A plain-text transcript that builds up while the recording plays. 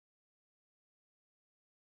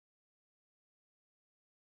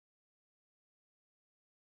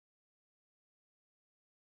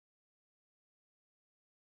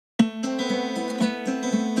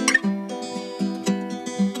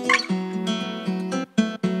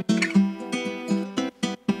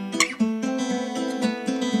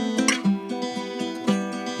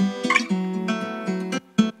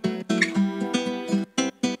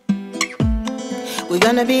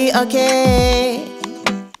gonna be okay.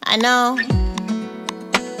 I know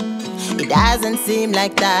it doesn't seem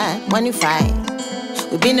like that when you fight.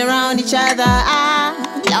 We've been around each other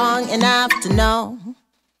long enough to know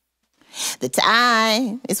the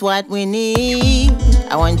time is what we need.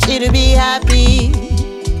 I want you to be happy,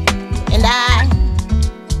 and I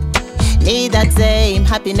need that same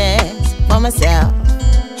happiness for myself.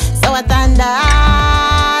 So I thunder,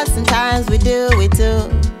 sometimes we do it too.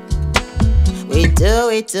 We do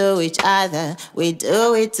it to each other, we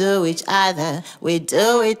do it to each other, we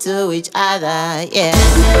do it to each other, yeah.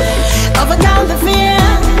 Overcome the fear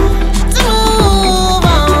to move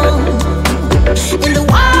on in the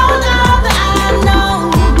world of the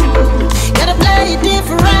unknown. Gotta play it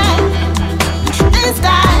different this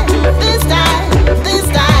time, this time, this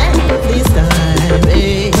time, this time,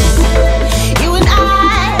 babe. You and I,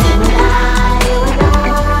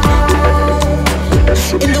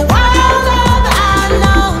 in the world.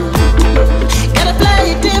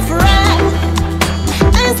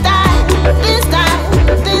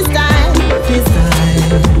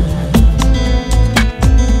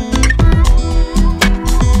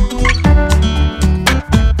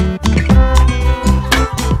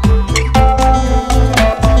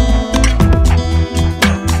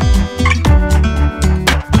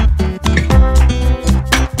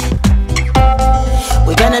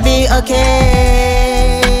 Be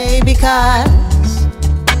okay because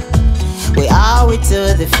we owe it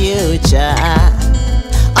to the future.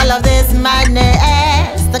 All of this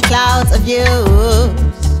madness, the clouds of youth.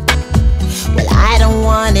 Well, I don't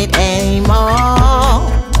want it anymore.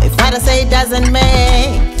 If what I say doesn't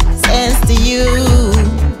make sense to you,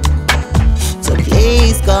 so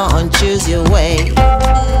please go and choose your way.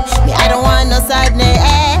 Me, I don't want no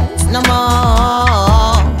sadness no more.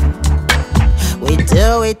 We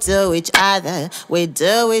do it to each other, we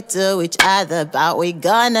do it to each other, but we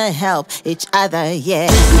gonna help each other, yeah.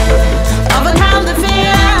 Overcome the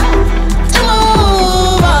fear to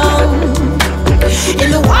move on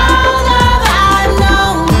in the world of the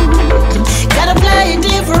unknown. Gotta play it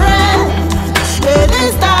different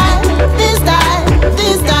this time, this time,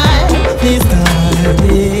 this time, this time,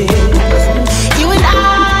 yeah.